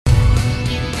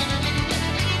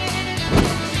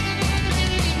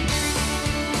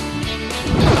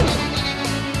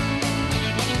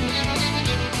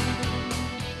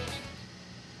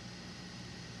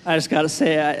I just got to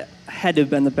say, I had to have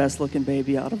been the best-looking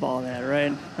baby out of all that,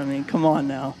 right? I mean, come on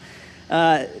now.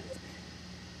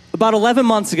 About 11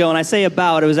 months ago, and I say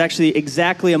about, it was actually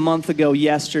exactly a month ago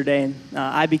yesterday,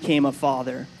 I became a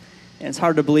father. And it's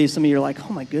hard to believe. Some of you are like,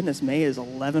 oh my goodness, May is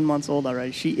 11 months old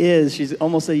already. She is. She's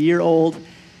almost a year old.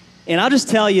 And I'll just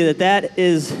tell you that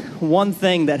is one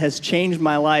thing that has changed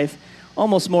my life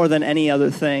almost more than any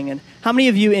other thing. And how many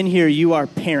of you in here, you are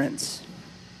parents?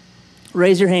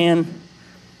 Raise your hand.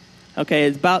 Okay,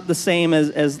 it's about the same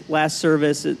as last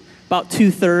service. About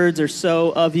 2/3 or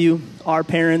so of you are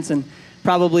parents, and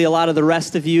probably a lot of the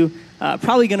rest of you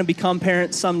probably going to become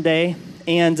parents someday.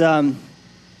 And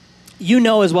you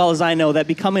know as well as I know that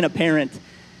becoming a parent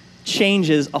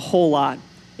changes a whole lot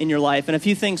in your life. And a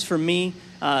few things for me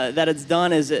that it's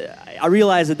done is I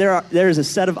realize that there is a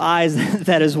set of eyes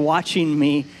that is watching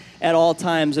me at all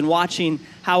times and watching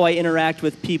how I interact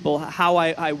with people, how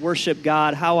I worship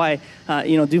God, how I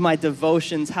do my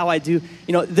devotions, how I do,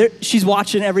 she's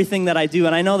watching everything that I do.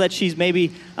 And I know that she's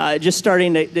maybe just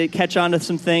starting to catch on to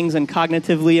some things and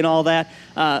cognitively and all that,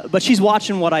 but she's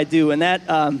watching what I do. And that,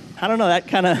 I don't know,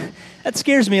 that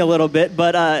scares me a little bit,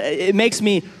 but it makes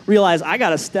me realize I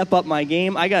got to step up my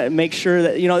game. I got to make sure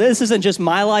that, this isn't just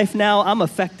my life now. I'm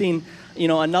affecting,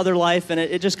 another life, and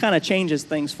it just kind of changes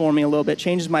things for me a little bit,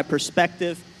 changes my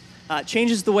perspective,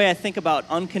 changes the way I think about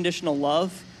unconditional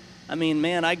love. I mean,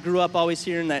 man, I grew up always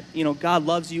hearing that, God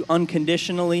loves you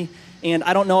unconditionally, and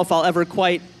I don't know if I'll ever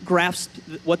quite grasp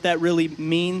what that really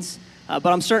means, but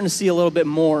I'm starting to see a little bit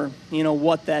more,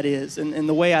 what that is, and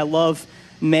the way I love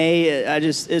May,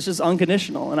 it's just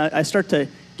unconditional, and I start to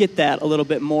get that a little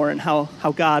bit more and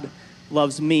how God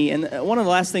loves me. And one of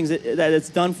the last things that it's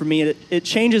done for me, it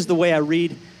changes the way I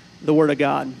read the Word of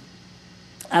God.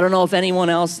 I don't know if anyone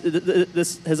else,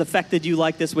 this has affected you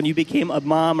like this when you became a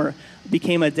mom or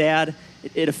became a dad.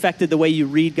 It affected the way you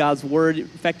read God's Word. It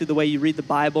affected the way you read the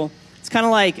Bible. It's kind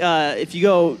of like if you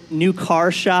go new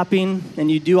car shopping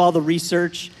and you do all the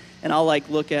research, and I'll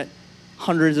look at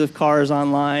hundreds of cars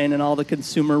online and all the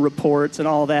consumer reports and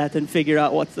all that and figure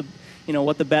out what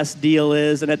the best deal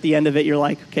is. And at the end of it, you're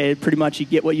like, okay, pretty much you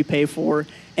get what you pay for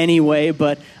anyway.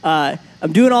 But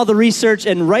I'm doing all the research,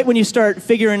 and right when you start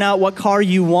figuring out what car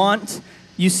you want,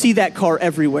 you see that car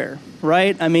everywhere,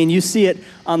 right? I mean, you see it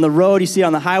on the road, you see it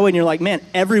on the highway, and you're like, man,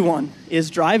 everyone is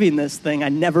driving this thing. I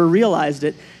never realized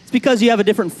it. It's because you have a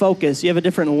different focus. You have a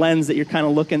different lens that you're kind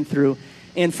of looking through.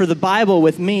 And for the Bible,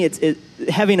 with me,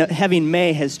 having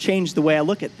May has changed the way I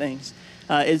look at things.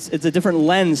 It's a different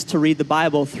lens to read the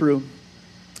Bible through.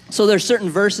 So there's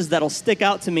certain verses that'll stick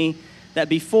out to me that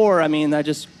before, I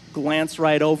just glance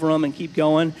right over them and keep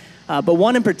going. But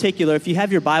one in particular, if you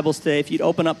have your Bibles today, if you'd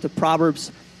open up to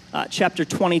Proverbs chapter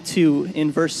 22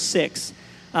 in verse 6.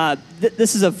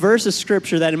 This is a verse of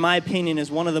Scripture that, in my opinion,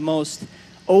 is one of the most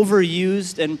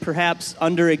overused and perhaps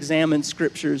under-examined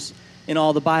Scriptures in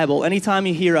all the Bible. Anytime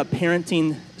you hear a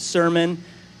parenting sermon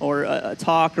or a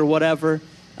talk or whatever,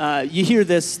 you hear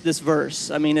this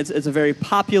verse. It's a very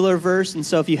popular verse, and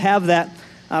so if you have that,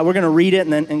 we're going to read it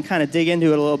and kind of dig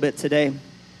into it a little bit today.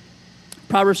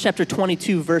 Proverbs chapter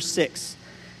 22, verse 6.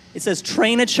 It says,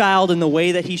 "Train a child in the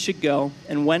way that he should go,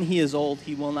 and when he is old,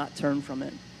 he will not turn from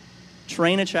it."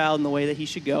 Train a child in the way that he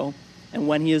should go, and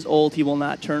when he is old, he will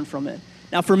not turn from it.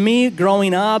 Now, for me,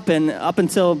 growing up and up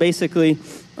until basically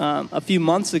a few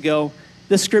months ago,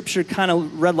 this scripture kind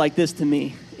of read like this to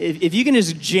me. If you can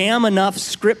just jam enough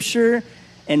scripture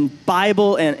and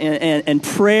Bible and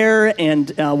prayer and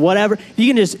whatever, if you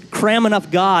can just cram enough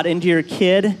God into your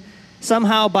kid,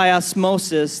 somehow by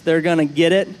osmosis, they're going to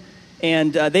get it.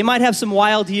 And they might have some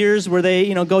wild years where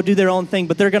they, go do their own thing,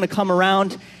 but they're going to come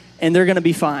around and they're going to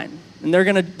be fine. And they're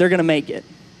going to make it.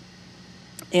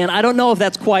 And I don't know if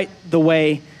that's quite the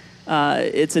way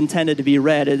it's intended to be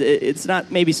read. It's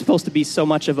not maybe supposed to be so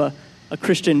much of a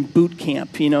Christian boot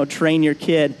camp, train your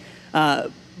kid.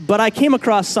 But I came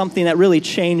across something that really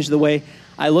changed the way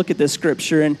I look at this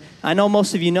scripture. And I know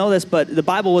most of you know this, but the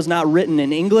Bible was not written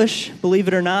in English, believe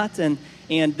it or not. And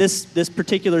this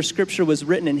particular scripture was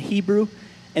written in Hebrew.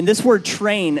 And this word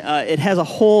train, it has a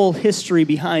whole history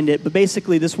behind it. But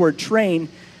basically this word train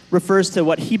refers to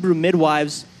what Hebrew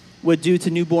midwives would do to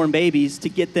newborn babies to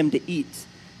get them to eat.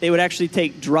 They would actually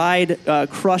take dried,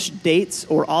 crushed dates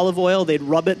or olive oil. They'd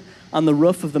rub it on the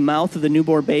roof of the mouth of the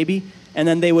newborn baby, and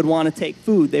then they would want to take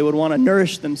food. They would want to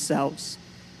nourish themselves.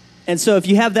 And so if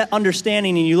you have that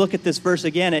understanding and you look at this verse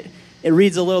again, it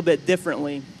reads a little bit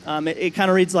differently. It kind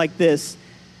of reads like this.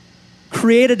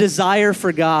 Create a desire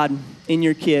for God in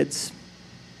your kids,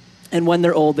 and when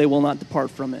they're old, they will not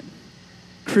depart from it.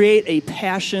 Create a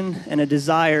passion and a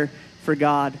desire for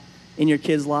God in your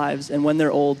kids' lives, and when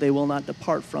they're old, they will not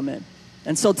depart from it.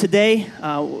 And so today,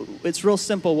 it's real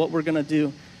simple what we're going to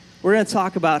do. We're going to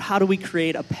talk about how do we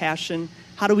create a passion,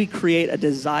 how do we create a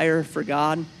desire for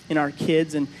God in our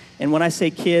kids. And when I say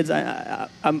kids,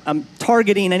 I'm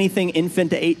targeting anything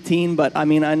infant to 18, but I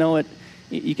mean, I know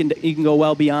you can go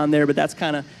well beyond there, but that's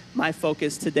kind of my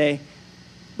focus today.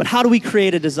 But how do we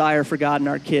create a desire for God in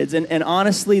our kids? And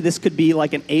honestly, this could be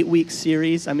like an 8-week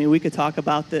series. I mean, we could talk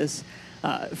about this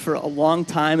for a long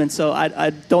time. And so I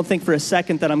don't think for a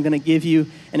second that I'm going to give you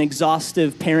an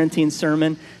exhaustive parenting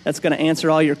sermon that's going to answer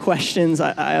all your questions.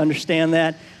 I understand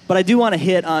that. But I do want to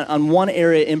hit on one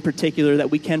area in particular that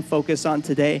we can focus on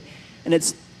today. And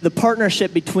it's the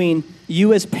partnership between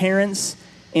you as parents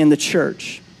and the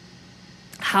church.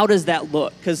 How does that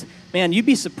look? Because, man, you'd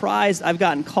be surprised. I've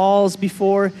gotten calls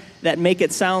before that make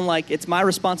it sound like it's my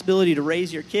responsibility to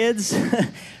raise your kids.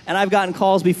 And I've gotten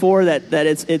calls before that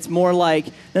it's more like,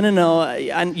 no,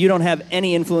 you don't have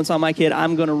any influence on my kid.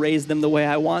 I'm going to raise them the way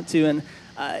I want to, and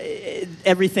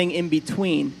everything in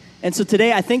between. And so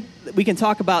today I think we can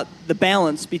talk about the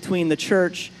balance between the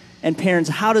church and parents.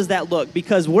 How does that look?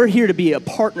 Because we're here to be a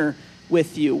partner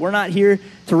with you. We're not here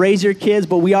to raise your kids,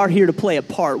 but we are here to play a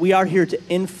part. We are here to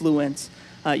influence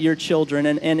your children.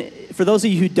 And for those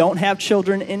of you who don't have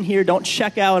children in here, don't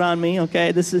check out on me,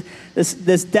 okay?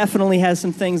 This definitely has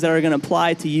some things that are going to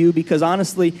apply to you, because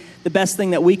honestly, the best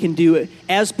thing that we can do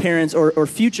as parents or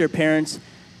future parents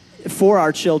for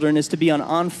our children is to be an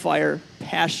on-fire,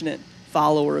 passionate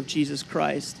follower of Jesus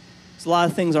Christ. So a lot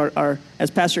of things are,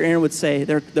 as Pastor Aaron would say,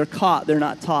 they're caught, they're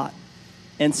not taught.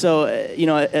 And so,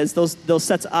 as those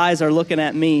sets of eyes are looking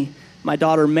at me, my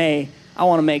daughter May, I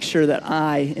want to make sure that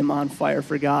I am on fire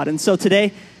for God. And so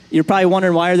today, you're probably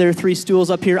wondering, why are there 3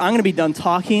 stools up here? I'm going to be done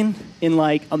talking in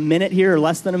like a minute here, or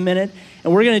less than a minute.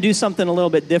 And we're going to do something a little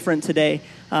bit different today.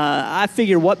 I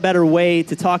figured what better way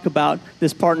to talk about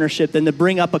this partnership than to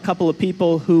bring up a couple of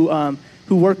people who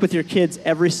work with your kids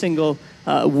every single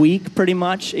week, pretty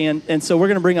much. And so we're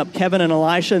going to bring up Kevin and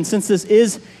Elisha. And since this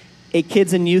is a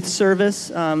kids and youth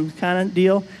service kind of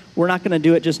deal, we're not going to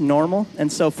do it just normal.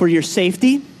 And so for your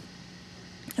safety,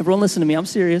 everyone listen to me. I'm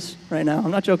serious right now.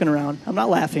 I'm not joking around. I'm not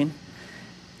laughing.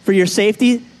 For your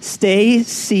safety, stay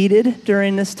seated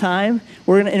during this time.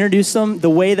 We're going to introduce them the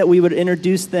way that we would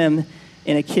introduce them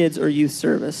in a kids or youth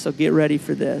service. So get ready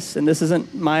for this. And this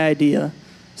isn't my idea,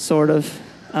 sort of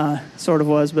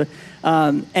was. But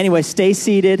anyway, stay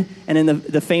seated. And in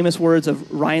the famous words of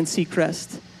Ryan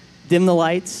Seacrest, dim the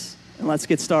lights and let's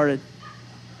get started.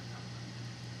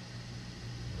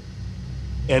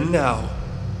 And now,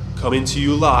 coming to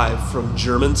you live from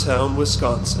Germantown,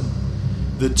 Wisconsin,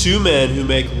 the 2 men who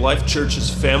make Life Church's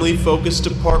family-focused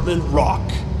department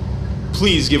rock.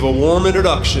 Please give a warm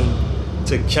introduction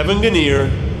to Kevin Ganier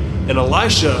and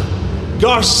Elisha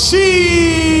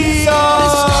Garcia!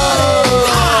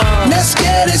 Let's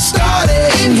get it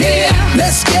started in here.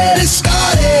 Let's get it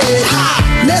started.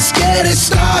 Let's get it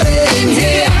started in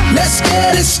here. Let's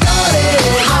get it started.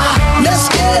 Let's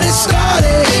get it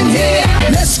started in here.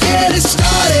 Let's get it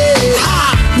started.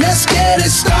 Let's get it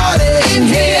started in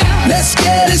here. Let's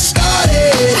get it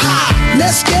started.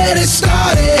 Let's get it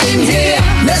started in here.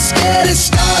 Let's get it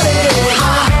started.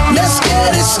 Let's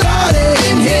get it started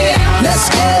in here. Let's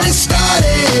get it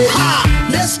started.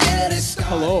 Let's get it started.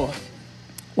 Hello.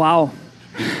 Wow.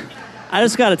 I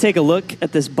just got to take a look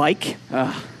at this bike.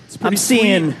 It's pretty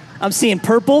sweet. I'm seeing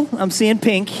purple, I'm seeing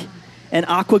pink, and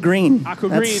aqua green. Aqua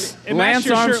green. It matched Lance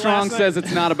your shirt Armstrong last says night.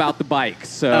 it's not about the bike,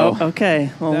 so Oh,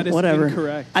 okay. Well, That is whatever.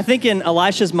 incorrect. I think in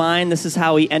Elisha's mind, this is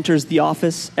how he enters the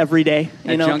office every day.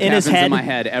 that junk in his happens head. in my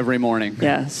head every morning.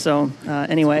 Yeah. So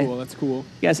anyway, Cool, that's cool.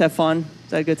 you guys have fun.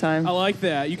 Is that a good time? I like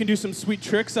that. You can do some sweet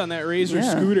tricks on that Razor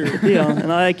Yeah, scooter. good deal.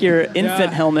 And I like your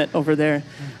infant helmet over there.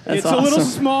 That's It's awesome. a little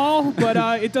small, but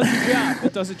it does the job.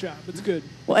 It does the job. It's good.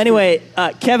 Well, anyway,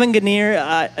 Kevin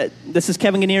Ganier, this is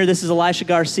Kevin Ganier, this is Elisha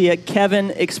Garcia.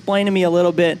 Kevin, explain to me a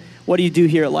little bit, what do you do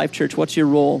here at Life Church? What's your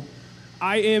role?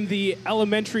 I am the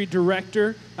elementary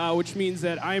director, which means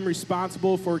that I am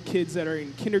responsible for kids that are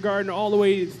in kindergarten all the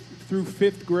way through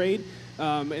 5th grade.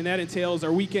 And that entails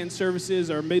our weekend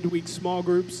services, our midweek small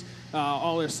groups,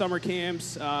 all our summer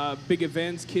camps, big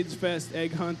events, Kids Fest,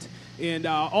 Egg Hunt, and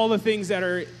all the things that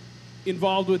are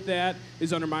involved with that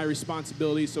is under my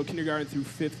responsibility, so kindergarten through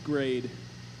 5th grade.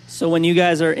 So when you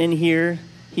guys are in here,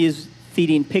 he is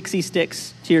feeding pixie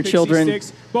sticks to your children?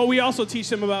 Sticks. But we also teach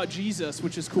them about Jesus,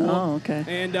 which is cool. Oh, okay.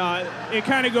 And it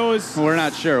kind of goes. We're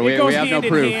not sure. It goes we have hand no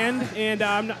proof. in hand, and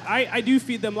I do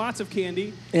feed them lots of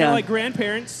candy. Yeah. Kind of like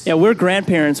grandparents. Yeah, we're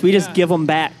grandparents. We just Yeah. give them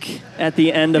back at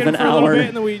the end Get of an 'em for a little hour. bit,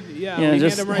 and then we hand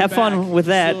just them right have fun back. with Just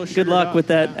a that. little Good sugared luck up. with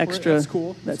that Yeah, extra, That's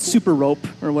cool. that That's cool. super rope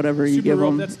or whatever you Super give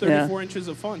rope, them. that's 34 inches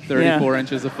of fun. 34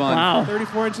 inches of fun. Wow.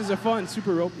 34 inches of fun.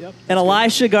 Super rope. Yep. And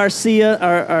Elisha Garcia,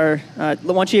 why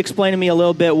don't you explain to me a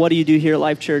little bit, what do you do here at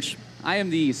Life Church? I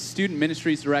am the student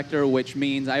ministries director, which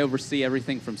means I oversee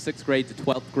everything from 6th grade to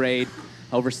 12th grade.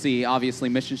 Oversee, obviously,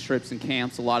 mission trips and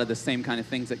camps, a lot of the same kind of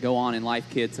things that go on in Life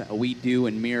Kids we do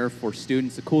and mirror for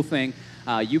students. The cool thing,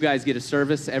 you guys get a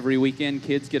service every weekend.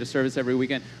 Kids get a service every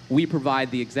weekend. We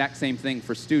provide the exact same thing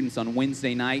for students on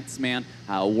Wednesday nights, man.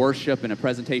 Worship and a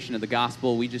presentation of the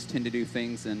gospel. We just tend to do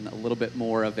things in a little bit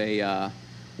more of a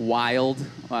wild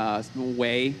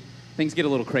way. Things get a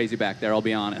little crazy back there, I'll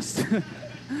be honest.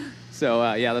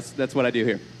 So, yeah, that's what I do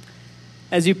here.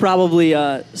 As you probably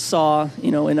saw,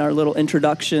 in our little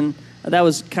introduction, that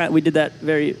was we did that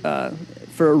very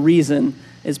for a reason.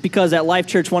 It's because at Life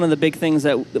Church, one of the big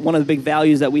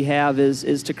values that we have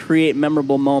is to create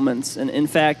memorable moments. And in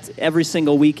fact, every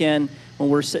single weekend when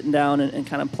we're sitting down and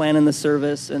kind of planning the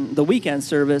service and the weekend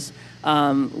service,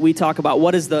 we talk about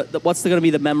what's going to be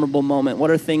the memorable moment.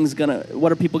 What are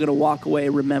people going to walk away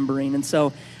remembering? And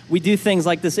so we do things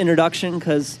like this introduction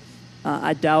because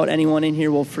I doubt anyone in here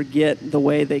will forget the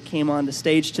way they came onto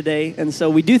stage today. And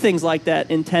so we do things like that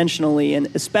intentionally, and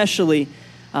especially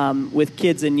with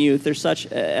kids and youth. They're such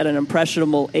at an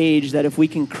impressionable age that if we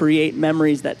can create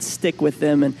memories that stick with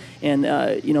them and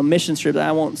mission trips.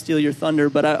 I won't steal your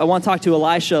thunder, but I want to talk to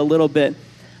Elisha a little bit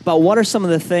about what are some of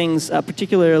the things,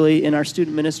 particularly in our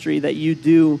student ministry, that you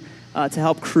do to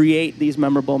help create these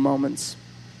memorable moments.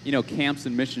 Camps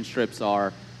and mission trips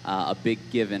are a big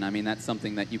given. I mean, that's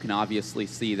something that you can obviously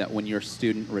see that when your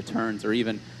student returns, or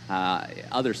even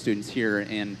other students here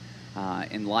in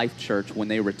Life Church, when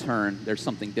they return, there's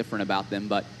something different about them.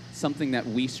 But something that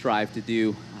we strive to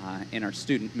do in our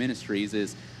student ministries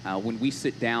is when we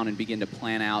sit down and begin to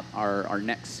plan out our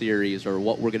next series or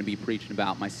what we're going to be preaching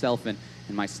about, myself and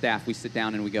my staff, we sit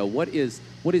down and we go, what is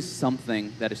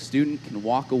something that a student can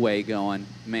walk away going,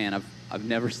 man, I've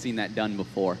never seen that done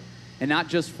before. And not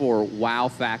just for wow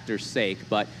factor's sake,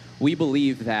 but we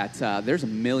believe that there's a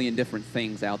million different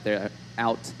things out there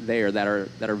that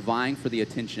are vying for the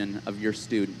attention of your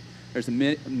student. There's a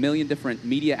million different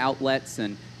media outlets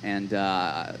and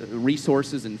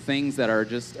resources and things that are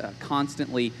just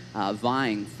constantly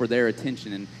vying for their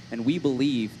attention. And we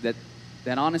believe that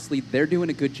honestly they're doing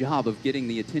a good job of getting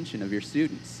the attention of your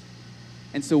students.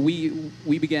 And so we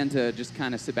began to just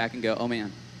kind of sit back and go, oh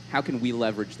man, how can we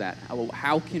leverage that?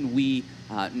 How can we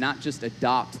not just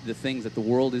adopt the things that the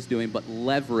world is doing, but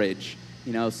leverage,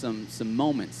 some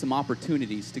moments, some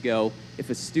opportunities to go, if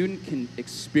a student can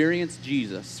experience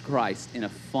Jesus Christ in a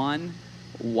fun,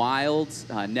 wild,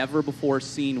 never before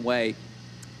seen way,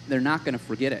 they're not going to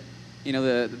forget it.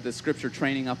 The scripture,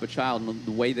 training up a child in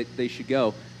the way that they should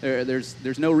go,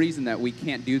 there's no reason that we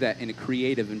can't do that in a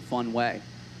creative and fun way.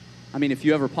 I mean, if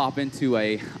you ever pop into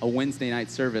a Wednesday night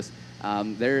service,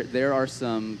 there are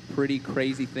some pretty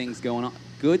crazy things going on.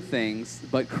 Good things,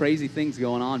 but crazy things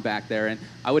going on back there. And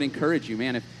I would encourage you,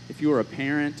 man, if you are a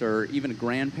parent or even a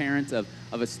grandparent of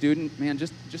a student, man,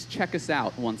 just check us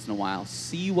out once in a while.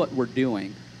 See what we're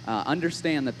doing.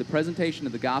 Understand that the presentation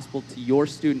of the gospel to your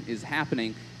student is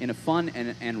happening in a fun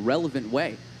and relevant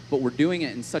way. But we're doing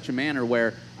it in such a manner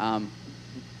where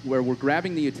we're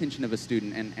grabbing the attention of a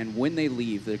student, and when they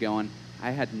leave, they're going,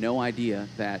 I had no idea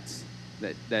that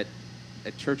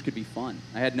church could be fun.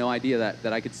 I had no idea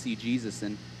that I could see Jesus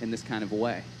in this kind of a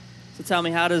way. So tell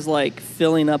me, how does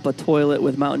filling up a toilet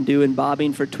with Mountain Dew and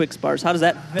bobbing for Twix bars, how does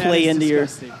that play into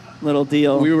disgusting. Your little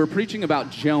deal? We were preaching about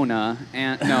Jonah,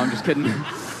 and no, I'm just kidding.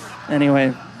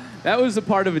 Anyway. That was a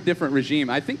part of a different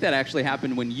regime. I think that actually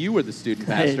happened when you were the student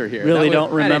pastor here. Really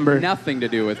don't remember. That had nothing to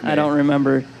do with me. I don't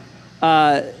remember.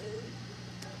 But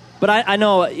I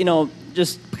know,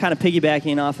 just kind of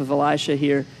piggybacking off of Elisha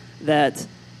here, that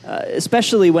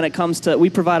especially when it comes to, we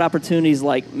provide opportunities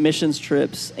like missions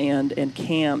trips and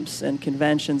camps and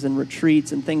conventions and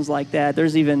retreats and things like that.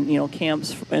 There's even,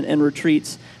 camps and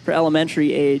retreats for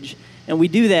elementary age. And we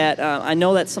do that. I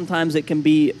know that sometimes it can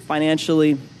be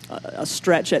financially a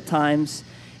stretch at times,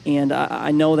 and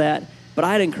I know that. But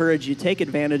I'd encourage you, take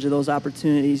advantage of those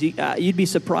opportunities. You'd be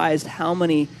surprised how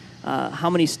many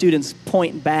students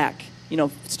point back.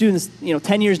 Students,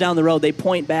 10 years down the road, they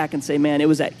point back and say, man, it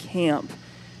was at camp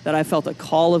that I felt a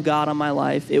call of God on my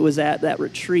life. It was at that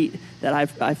retreat that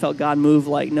I felt God move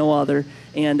like no other.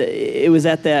 And it was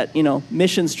at that,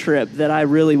 missions trip that I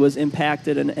really was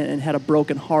impacted and had a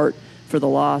broken heart for the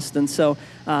lost. And so,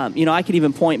 I could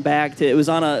even point back to, it was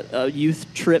on a youth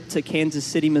trip to Kansas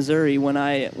City, Missouri when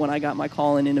I got my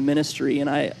calling into ministry. And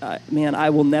I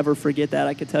will never forget that.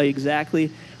 I could tell you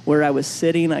exactly where I was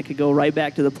sitting. I could go right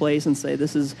back to the place and say,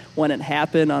 this is when it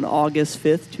happened on August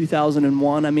 5th,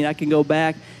 2001. I can go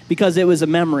back because it was a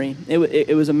memory.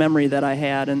 It was a memory that I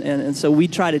had. And so we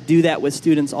try to do that with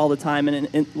students all the time.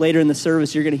 And later in the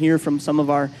service, you're going to hear from some of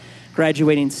our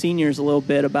graduating seniors a little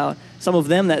bit about some of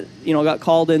them that, got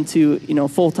called into,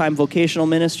 full-time vocational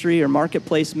ministry or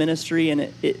marketplace ministry.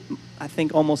 And I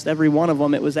think almost every one of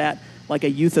them, it was at like a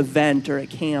youth event or a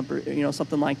camp or,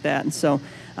 something like that. And so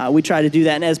we try to do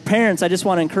that. And as parents, I just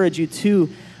want to encourage you to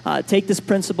take this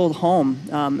principle home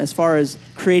as far as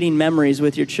creating memories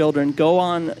with your children. Go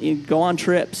on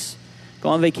trips. Go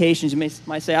on vacations. You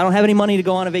might say, I don't have any money to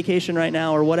go on a vacation right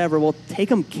now or whatever. Well, take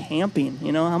them camping.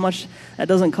 How much that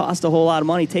doesn't cost a whole lot of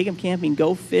money. Take them camping.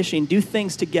 Go fishing. Do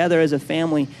things together as a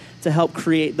family to help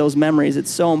create those memories. It's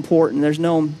so important. There's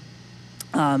no,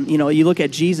 you look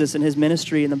at Jesus and his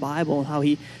ministry in the Bible, how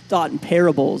he taught in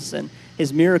parables and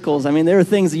his miracles. There are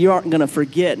things that you aren't going to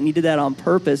forget, and he did that on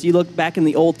purpose. You look back in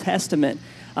the Old Testament,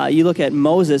 you look at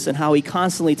Moses and how he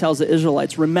constantly tells the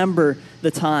Israelites, remember the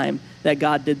time that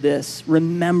God did this.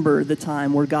 Remember the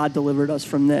time where God delivered us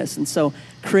from this. And so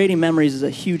creating memories is a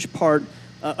huge part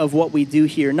of what we do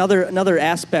here. Another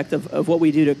aspect of what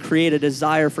we do to create a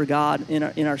desire for God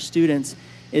in our students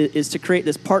is to create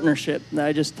this partnership that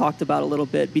I just talked about a little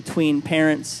bit between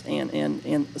parents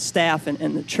and staff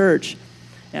and the church.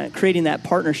 And creating that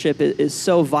partnership is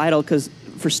so vital because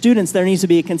for students, there needs to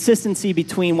be a consistency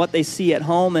between what they see at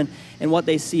home and what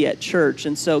they see at church.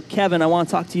 And so, Kevin, I want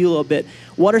to talk to you a little bit.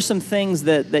 What are some things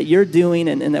that you're doing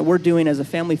and that we're doing as a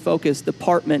family-focused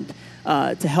department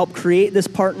to help create this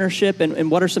partnership?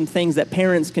 And what are some things that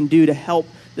parents can do to help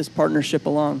this partnership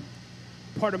along?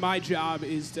 Part of my job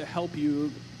is to help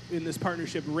you in this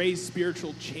partnership raise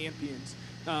spiritual champions.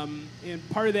 And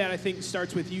part of that, I think,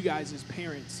 starts with you guys as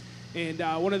parents. And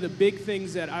one of the big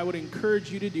things that I would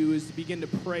encourage you to do is to begin to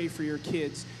pray for your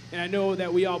kids. And I know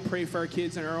that we all pray for our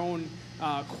kids in our own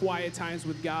quiet times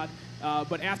with God.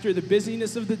 But after the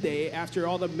busyness of the day, after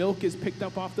all the milk is picked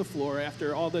up off the floor,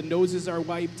 after all the noses are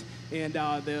wiped, and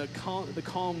the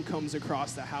calm comes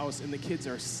across the house, and the kids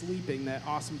are sleeping, that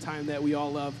awesome time that we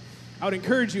all love, I would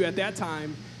encourage you at that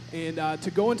time and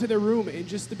to go into their room and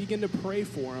just to begin to pray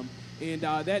for them. And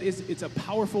it's a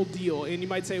powerful deal. And you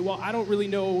might say, well, I don't really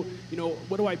know,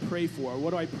 what do I pray for? What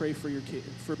do I pray for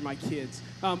for my kids?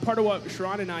 Part of what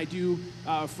Sharon and I do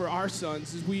for our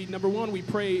sons is number one, we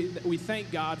pray, we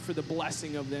thank God for the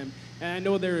blessing of them. And I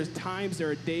know there are times, there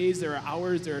are days, there are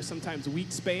hours, there are sometimes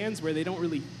week spans where they don't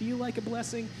really feel like a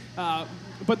blessing.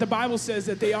 But the Bible says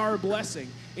that they are a blessing.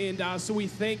 And so we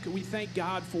thank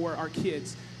God for our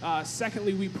kids.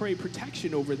 Secondly, we pray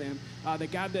protection over them,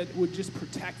 that God that would just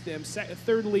protect them.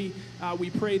 Thirdly, we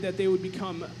pray that they would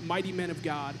become mighty men of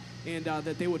God and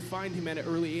that they would find him at an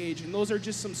early age. And those are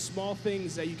just some small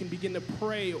things that you can begin to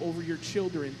pray over your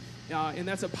children. And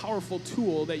that's a powerful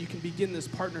tool that you can begin this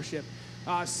partnership.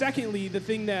 Secondly, the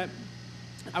thing that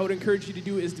I would encourage you to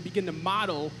do is to begin to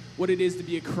model what it is to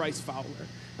be a Christ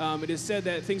follower. It is said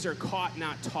that things are caught,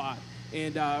 not taught.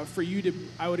 And I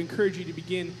would encourage you to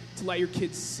begin to let your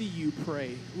kids see you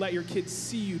pray. Let your kids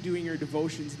see you doing your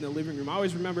devotions in the living room. I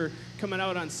always remember coming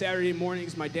out on Saturday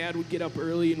mornings, my dad would get up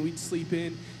early and we'd sleep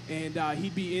in. And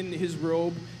he'd be in his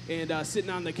robe and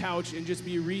sitting on the couch and just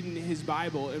be reading his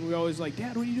Bible. And we were always like,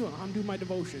 Dad, what are you doing? I'm doing my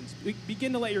devotions.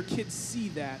 Begin to let your kids see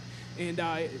that and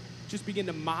just begin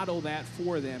to model that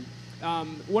for them.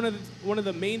 One of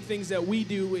the main things that we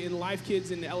do in Life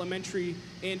Kids in elementary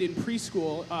and in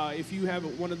preschool, if you have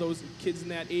one of those kids in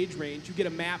that age range, you get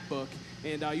a map book,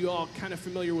 and you all kind of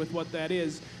familiar with what that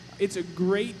is. It's a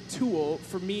great tool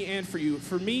for me and for you.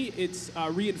 For me, it's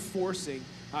reinforcing.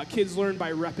 Kids learn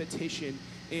by repetition.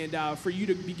 And for you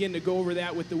to begin to go over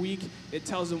that with the week, it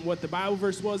tells them what the Bible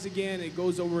verse was again. It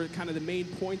goes over kind of the main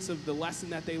points of the lesson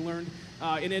that they learned.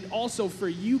 And it also, for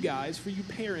you guys, for you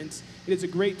parents, it is a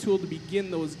great tool to begin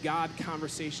those God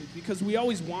conversations because we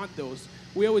always want those.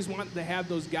 We always want to have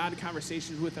those God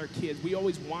conversations with our kids. We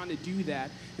always want to do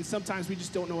that. And sometimes we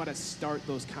just don't know how to start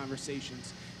those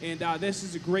conversations. And this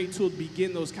is a great tool to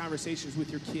begin those conversations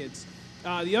with your kids.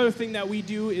 The other thing that we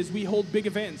do is we hold big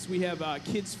events. We have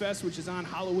Kids Fest, which is on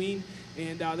Halloween,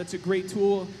 and that's a great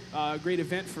tool, a great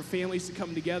event for families to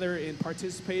come together and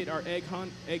participate. Our egg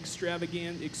hunt,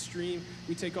 extravagant, extreme.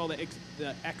 We take all the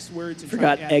X words and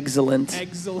Forgot excellent.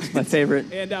 Excellent. My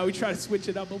favorite. And we try to switch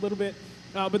it up a little bit.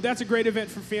 But that's a great event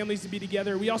for families to be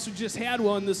together. We also just had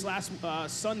one this last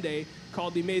Sunday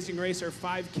called the Amazing Race, our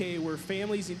 5K, where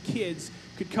families and kids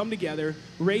could come together,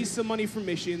 raise some money for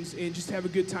missions, and just have a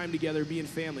good time together being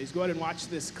families. Go ahead and watch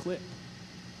this clip.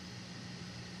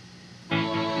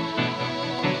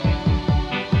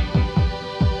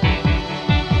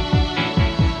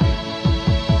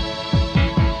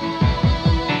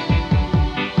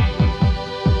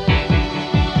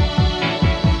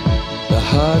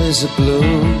 Heart is a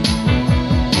bloom,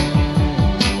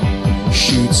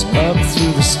 shoots up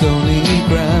through the stony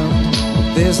ground,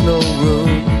 but there's no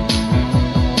room,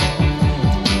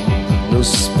 no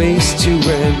space to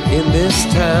rent in this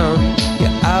town.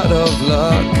 You're out of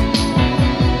luck,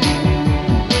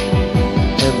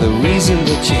 and the reason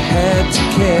that you had to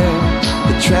care,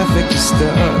 the traffic is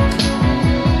stuck,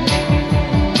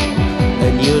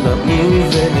 and you're not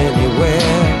moving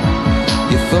anywhere.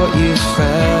 You thought you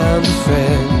found a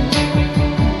friend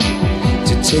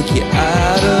to take you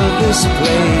out of this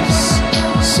place,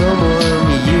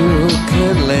 someone you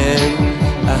can lend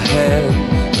a hand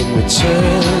in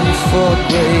return for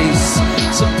grace.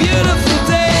 It's a beautiful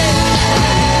day,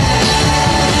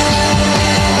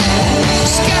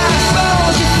 sky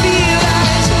falls, you feel like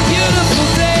it's a beautiful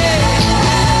day,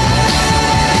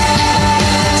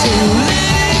 to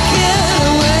let it get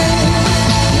away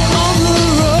on the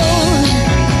road.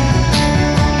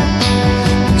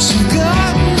 You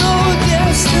got no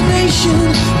destination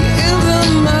in the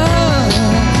mud,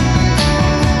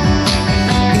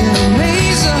 in the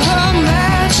maze of her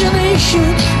imagination.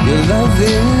 Your love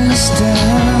is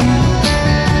down,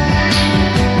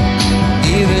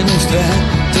 even if that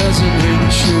doesn't ring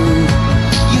true.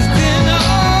 You've been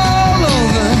all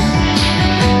over,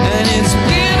 and it's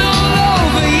been all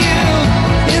over you.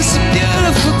 It's a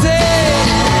beautiful day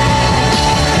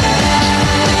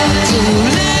to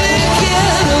let it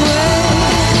get away.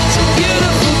 It's a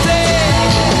beautiful day.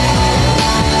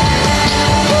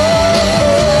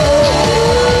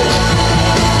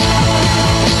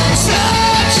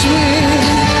 Touch me,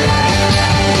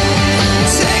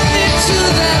 take me to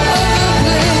that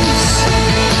other place.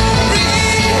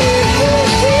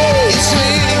 Release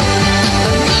me. I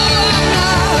know I'm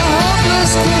not a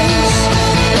hopeless case.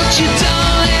 What you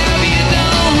don't have, you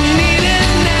don't need it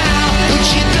now. What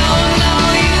you don't know,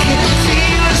 you can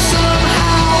feel it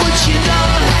somehow. What you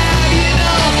don't have, you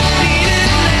don't need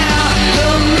it now.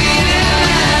 Don't need it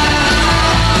now.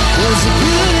 Was a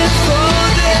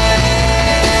beautiful day.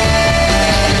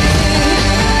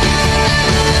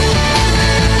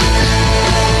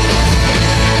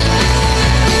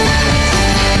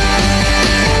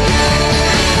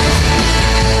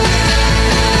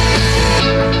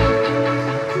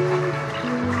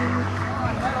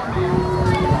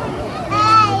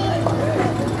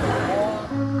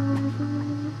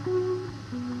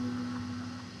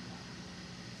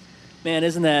 Man,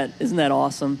 isn't that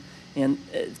awesome? And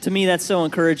to me, that's so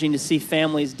encouraging to see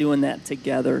families doing that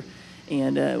together.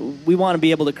 And we want to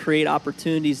be able to create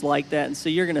opportunities like that. And so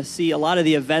you're going to see a lot of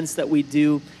the events that we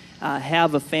do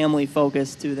have a family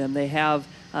focus to them. They have,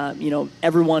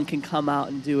 everyone can come out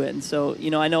and do it. And so,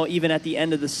 I know even at the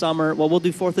end of the summer, well, we'll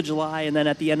do 4th of July, and then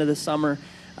at the end of the summer,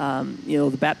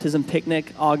 the baptism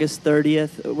picnic, August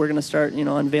 30th. We're going to start,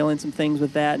 unveiling some things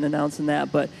with that and announcing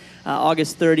that. But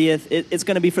August 30th, it's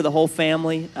going to be for the whole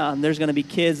family. There's going to be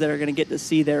kids that are going to get to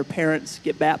see their parents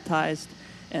get baptized,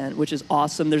 which is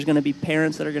awesome. There's going to be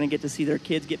parents that are going to get to see their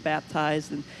kids get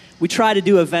baptized. And we try to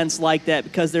do events like that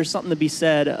because there's something to be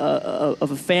said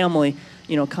of a family,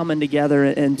 coming together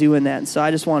and doing that. And so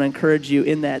I just want to encourage you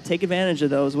in that. Take advantage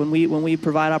of those. When we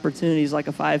provide opportunities like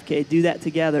a 5K, do that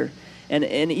together. And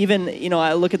even,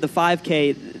 I look at the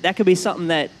 5K, that could be something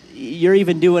that you're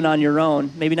even doing on your own.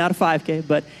 Maybe not a 5K,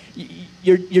 but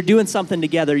you're doing something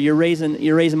together. You're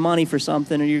raising money for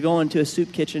something, or you're going to a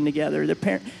soup kitchen together.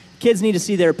 Kids need to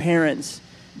see their parents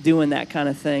doing that kind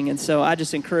of thing. And so I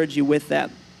just encourage you with that.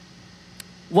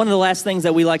 One of the last things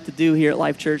that we like to do here at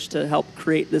Life Church to help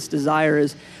create this desire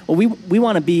is, we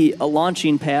want to be a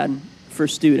launching pad for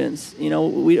students. We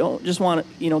don't just want,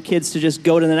 kids to just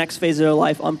go to the next phase of their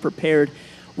life unprepared.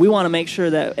 We want to make sure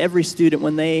that every student,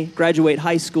 when they graduate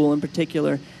high school in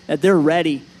particular, that they're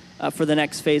ready for the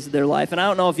next phase of their life. And I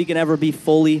don't know if you can ever be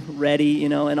fully ready,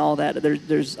 and all that.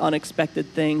 There's unexpected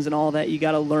things and all that. You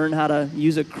got to learn how to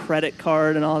use a credit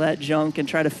card and all that junk and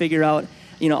try to figure out,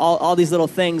 all these little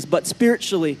things. But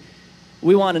spiritually,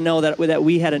 we want to know that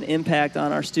we had an impact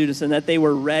on our students and that they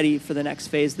were ready for the next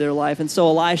phase of their life. And so,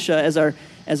 Elisha,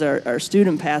 as our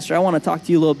student pastor, I want to talk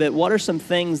to you a little bit. What are some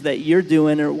things that you're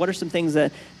doing, or what are some things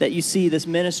that you see this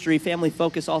ministry, Family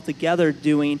Focus altogether,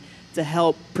 doing to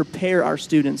help prepare our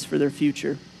students for their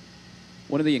future?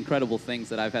 One of the incredible things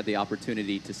that I've had the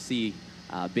opportunity to see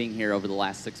being here over the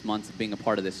last 6 months of being a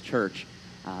part of this church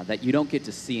that you don't get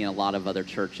to see in a lot of other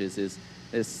churches is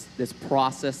this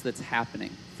process that's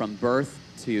happening from birth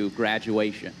to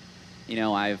graduation. You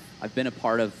know, I've been a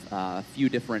part of a few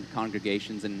different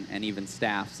congregations and even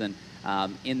staffs, and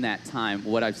in that time,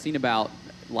 what I've seen about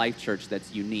Life Church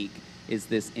that's unique is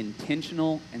this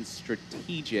intentional and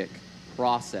strategic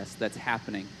process that's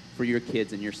happening for your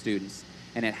kids and your students.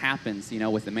 And it happens, you know,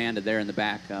 with Amanda there in the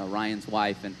back, Ryan's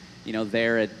wife, and you know,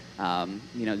 they're at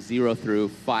 0 through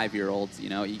 5-year-olds. You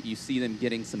know, you see them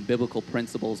getting some biblical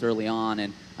principles early on,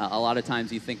 and a lot of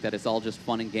times you think that it's all just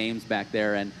fun and games back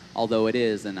there, and although it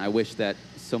is, and I wish that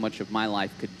so much of my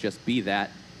life could just be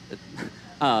that,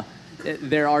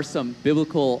 there are some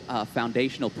biblical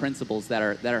foundational principles that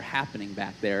are happening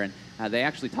back there, and they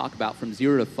actually talk about from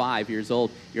 0 to 5 years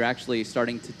old, you're actually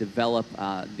starting to develop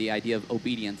the idea of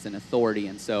obedience and authority.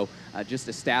 And so just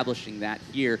establishing that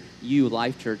here, you,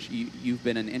 Life Church, you've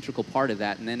been an integral part of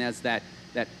that. And then as that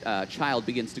child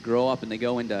begins to grow up and they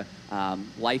go into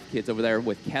Life Kids over there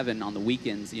with Kevin on the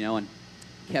weekends, you know, and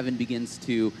Kevin begins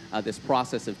to this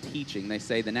process of teaching. They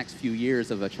say the next few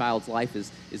years of a child's life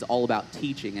is all about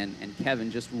teaching, and Kevin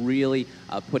just really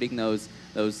putting those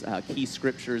key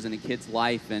scriptures in a kid's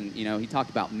life. And you know, he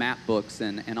talked about map books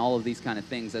and all of these kind of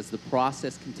things as the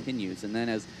process continues. And then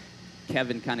as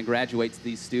Kevin kind of graduates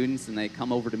these students and they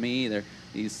come over to me, they're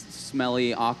these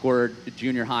smelly, awkward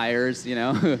junior hires, you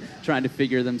know, trying to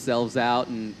figure themselves out,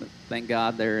 and thank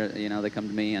God they come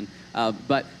to me. And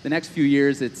but the next few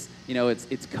years, it's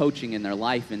coaching in their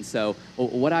life. And so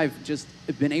what I've just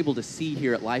been able to see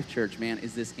here at Life Church, man,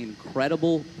 is this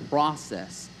incredible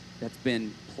process that's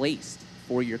been placed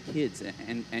for your kids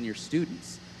and your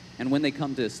students. And when they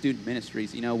come to student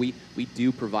ministries, you know, we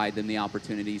do provide them the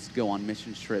opportunities to go on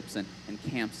mission trips and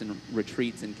camps and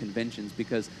retreats and conventions,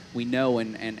 because we know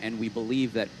and we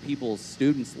believe that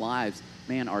students' lives,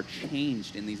 man, are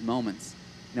changed in these moments.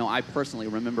 You know, I personally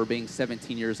remember being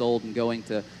 17 years old and going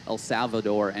to El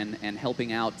Salvador and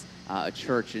helping out a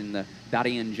church in the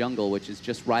Darien jungle, which is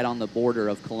just right on the border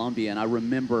of Colombia. And I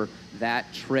remember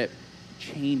that trip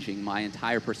changing my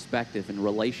entire perspective and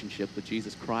relationship with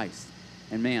Jesus Christ.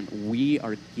 And man, we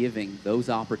are giving those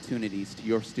opportunities to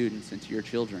your students and to your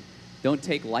children. Don't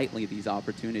take lightly these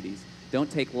opportunities. Don't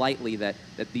take lightly that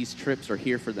these trips are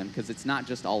here for them, because it's not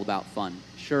just all about fun.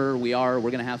 Sure, we're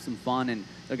going to have some fun, and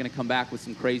they're going to come back with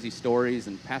some crazy stories,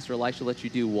 and Pastor Elisha lets you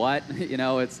do what? You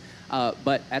know,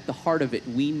 but at the heart of it,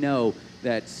 we know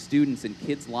that students and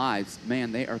kids' lives,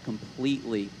 man, they are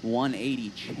completely 180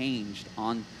 changed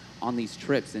on these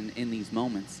trips and in these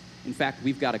moments. In fact,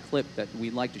 we've got a clip that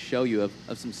we'd like to show you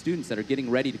of some students that are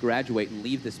getting ready to graduate and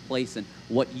leave this place, and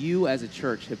what you as a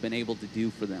church have been able to do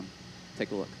for them.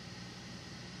 Take a look.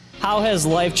 How has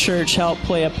Life Church helped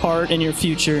play a part in your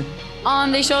future?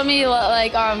 They showed me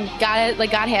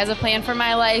God has a plan for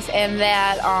my life, and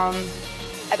that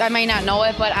I might not know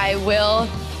it, but I will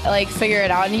figure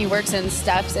it out. And He works in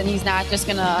steps, and He's not just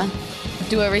gonna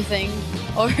do everything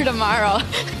over tomorrow.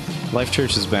 Life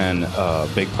Church has been a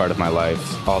big part of my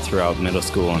life all throughout middle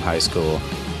school and high school,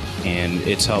 and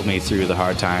it's helped me through the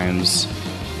hard times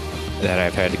that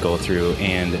I've had to go through.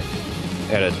 And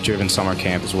at a Driven summer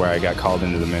camp is where I got called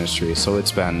into the ministry, so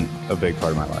it's been a big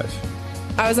part of my life.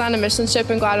 I was on a mission trip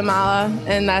in Guatemala,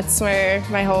 and that's where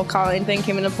my whole calling thing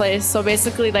came into place. So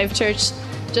basically, Life Church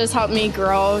just helped me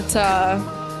grow to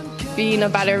being a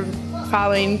better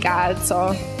following God.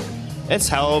 So it's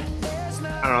helped.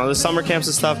 I don't know, the summer camps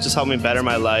and stuff just helped me better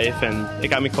my life, and it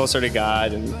got me closer to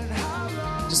God, and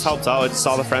just helped out. It's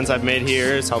all the friends I've made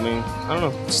here. It's helped me, I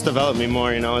don't know, just develop me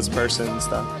more, as a person and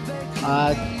stuff.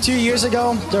 2 years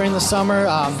ago, during the summer,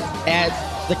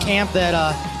 at the camp that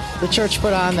the church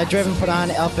put on, that Driven put on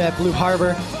up at Blue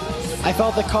Harbor, I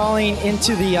felt the calling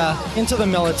into the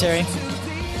military.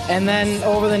 And then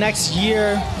over the next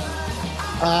year,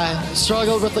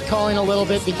 struggled with the calling a little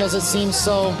bit because it seems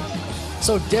so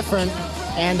different.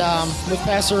 And with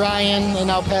Pastor Ryan and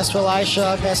now Pastor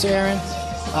Elisha, Pastor Aaron,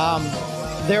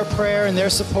 their prayer and their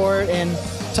support and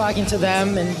talking to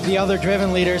them and the other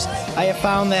Driven leaders, I have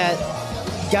found that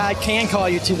God can call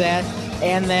you to that,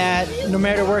 and that no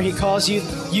matter where He calls you,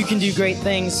 you can do great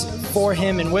things for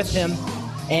Him and with Him.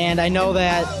 And I know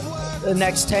that the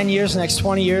next 10 years, the next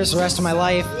 20 years, the rest of my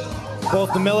life,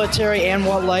 both the military and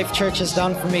what Life Church has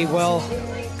done for me will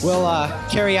will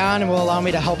carry on and will allow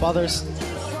me to help others.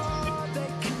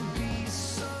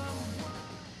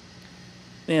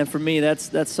 Man, for me,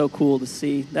 that's so cool to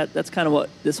see. That's kind of what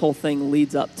this whole thing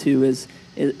leads up to is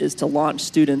to launch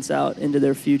students out into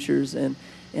their futures. And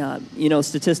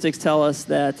statistics tell us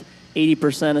that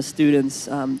 80% of students,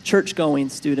 church-going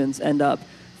students, end up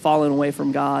falling away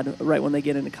from God right when they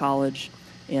get into college.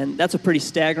 And that's a pretty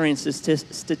staggering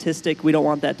statistic. We don't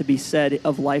want that to be said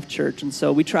of Life Church. And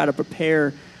so we try to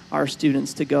prepare our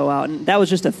students to go out. And that was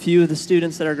just a few of the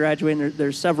students that are graduating.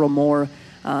 There's several more.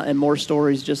 And more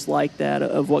stories just like that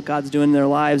of what God's doing in their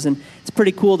lives. And it's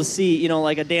pretty cool to see,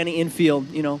 like a Danny Infield,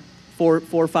 4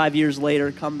 or 5 years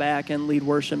later, come back and lead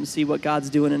worship and see what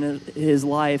God's doing in his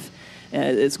life.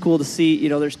 And it's cool to see,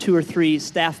 there's 2 or 3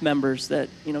 staff members that,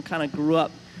 kind of grew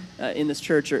up in this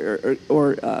church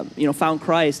or found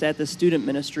Christ at the student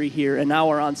ministry here and now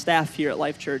are on staff here at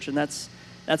Life Church. And that's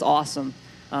awesome.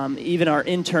 Even our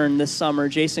intern this summer,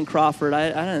 Jason Crawford, I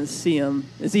didn't see him.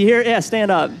 Is he here? Yeah,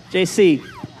 stand up. JC.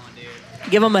 Come on,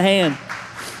 dude. Give him a hand.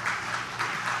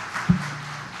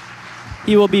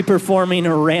 He will be performing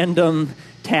random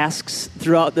tasks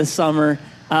throughout the summer.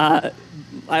 I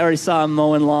already saw him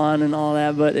mowing lawn and all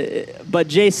that, but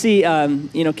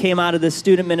JC, came out of the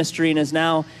student ministry and is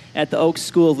now at the Oaks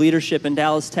School of Leadership in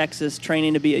Dallas, Texas,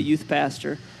 training to be a youth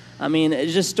pastor. I mean,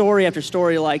 it's just story after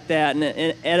story like that,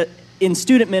 and in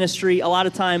student ministry, a lot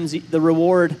of times the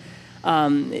reward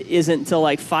isn't until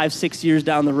like 5-6 years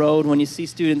down the road when you see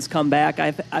students come back.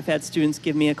 I've had students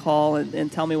give me a call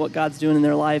and tell me what God's doing in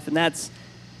their life, and that's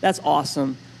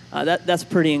awesome. That's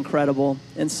pretty incredible.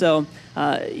 And so,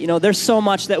 there's so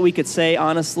much that we could say.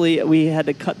 Honestly, we had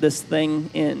to cut this thing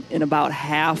in about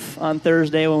half on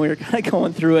Thursday when we were kind of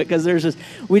going through it because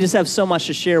we just have so much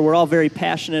to share. We're all very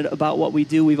passionate about what we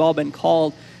do. We've all been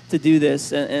called to do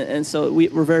this, and so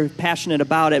we're very passionate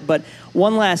about it. But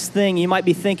one last thing, you might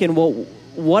be thinking, well,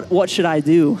 what should I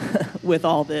do with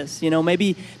all this?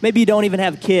 Maybe you don't even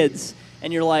have kids,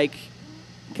 and you're like,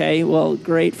 okay, well,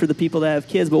 great for the people that have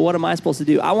kids, but what am I supposed to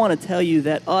do? I want to tell you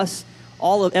that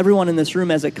everyone in this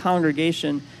room as a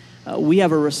congregation, we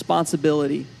have a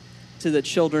responsibility to the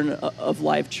children of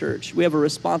Life Church. We have a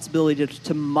responsibility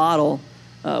to model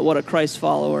what a Christ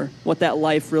follower, what that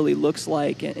life really looks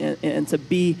like, and to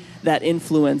be that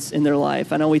influence in their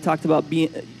life. I know we talked about being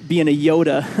a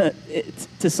Yoda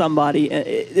to somebody.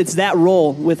 It's that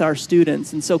role with our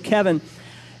students. And so, Kevin,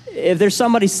 if there's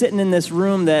somebody sitting in this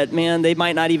room that, man, they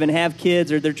might not even have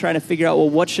kids, or they're trying to figure out, well,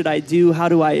 what should I do? How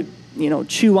do I,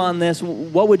 chew on this?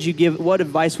 What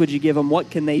advice would you give them? What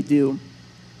can they do?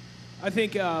 I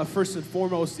think first and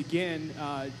foremost, again,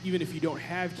 even if you don't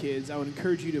have kids, I would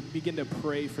encourage you to begin to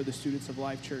pray for the students of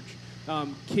Life Church.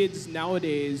 Kids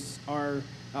nowadays are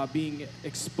being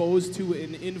exposed to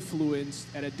and influenced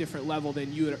at a different level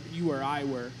than you or I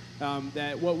were.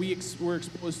 That what we were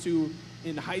exposed to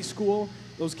in high school,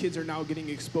 those kids are now getting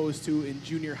exposed to in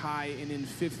junior high and in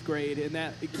 5th grade, and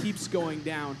that it keeps going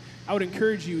down. I would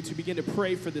encourage you to begin to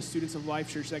pray for the students of Life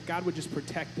Church, that God would just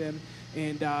protect them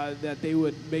and that they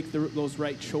would make those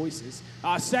right choices.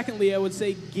 Secondly, I would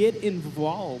say get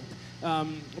involved.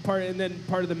 Part of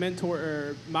the mentor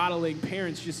or modeling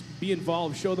parents, just be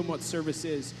involved, show them what service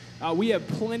is. We have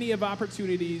plenty of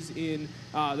opportunities in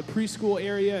the preschool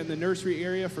area and the nursery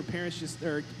area for parents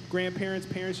or grandparents,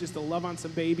 parents just to love on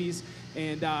some babies,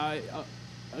 and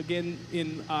again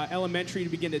in elementary to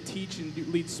begin to teach and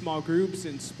lead small groups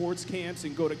and sports camps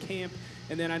and go to camp.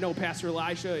 And then I know Pastor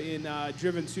Elisha in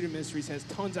Driven Student Ministries has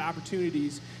tons of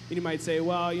opportunities. And you might say,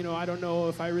 well, I don't know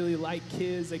if I really like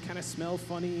kids. They kind of smell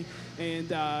funny.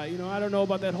 And, I don't know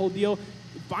about that whole deal.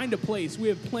 Find a place. We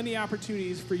have plenty of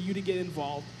opportunities for you to get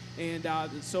involved. And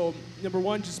so, number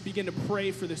one, just begin to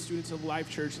pray for the students of Life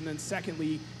Church. And then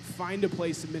secondly, find a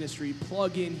place of ministry.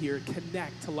 Plug in here.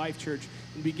 Connect to Life Church.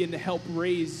 And begin to help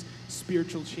raise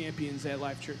spiritual champions at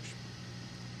Life Church.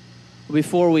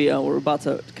 Before we're about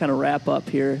to kind of wrap up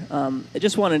here, I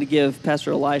just wanted to give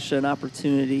Pastor Elisha an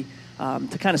opportunity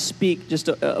to kind of speak just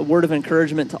a word of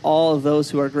encouragement to all of those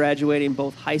who are graduating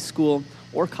both high school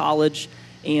or college,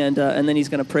 and then he's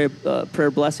going to pray a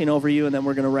prayer blessing over you, and then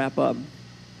we're going to wrap up.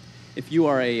 If you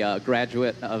are a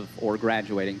graduate or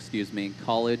graduating,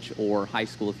 college or high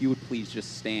school, if you would please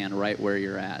just stand right where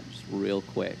you're at, just real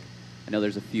quick. I know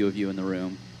there's a few of you in the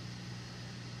room.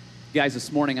 Guys, this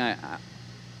morning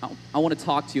I want to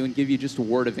talk to you and give you just a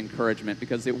word of encouragement,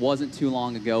 because it wasn't too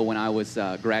long ago when I was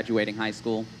graduating high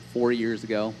school, 4 years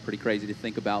ago, pretty crazy to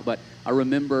think about, but I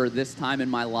remember this time in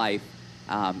my life,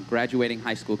 graduating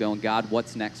high school, going, God,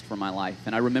 what's next for my life?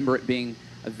 And I remember it being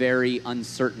a very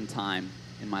uncertain time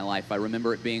in my life. I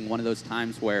remember it being one of those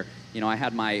times where I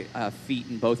had my feet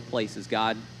in both places.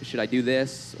 God, should I do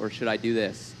this or should I do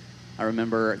this? I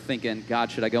remember thinking,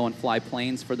 God, should I go and fly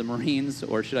planes for the Marines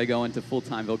or should I go into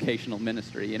full-time vocational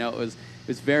ministry? It was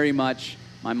very much,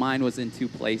 my mind was in two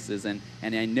places. And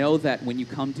I know that when you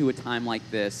come to a time like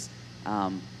this,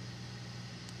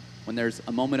 when there's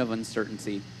a moment of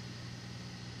uncertainty,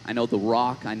 I know the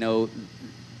rock, I know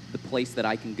the place that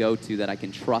I can go to, that I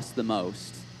can trust the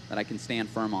most, that I can stand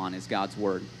firm on is God's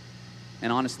Word.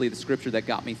 And honestly, the scripture that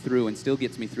got me through and still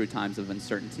gets me through times of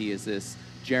uncertainty is this,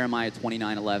 Jeremiah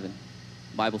 29:11.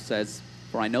 The Bible says,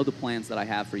 "For I know the plans that I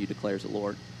have for you, declares the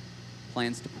Lord,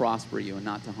 plans to prosper you and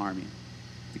not to harm you,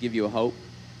 to give you a hope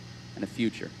and a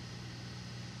future."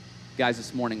 Guys,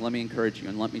 this morning, let me encourage you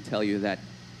and let me tell you that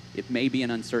it may be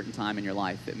an uncertain time in your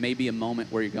life. It may be a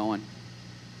moment where you're going,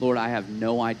 Lord, I have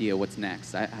no idea what's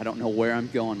next. I don't know where I'm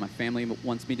going. My family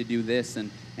wants me to do this,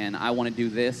 and I want to do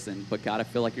this, but God, I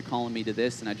feel like you're calling me to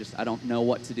this, and I don't know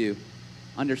what to do.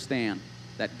 Understand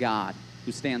that God,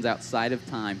 who stands outside of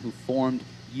time, who formed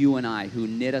you and I, who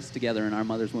knit us together in our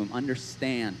mother's womb,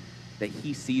 understand that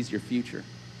he sees your future.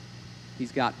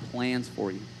 He's got plans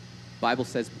for you. The Bible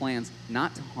says plans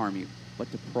not to harm you,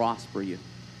 but to prosper you.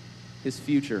 His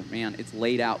future, man, it's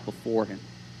laid out before him.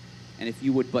 And if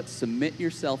you would but submit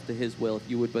yourself to his will, if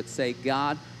you would but say,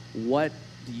 God, what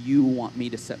do you want me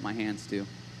to set my hands to?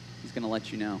 He's going to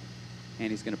let you know,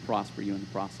 and he's going to prosper you in the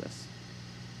process.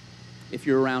 If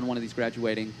you're around one of these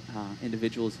graduating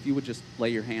individuals, if you would just lay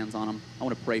your hands on them, I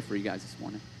want to pray for you guys this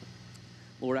morning.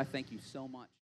 Lord, I thank you so much.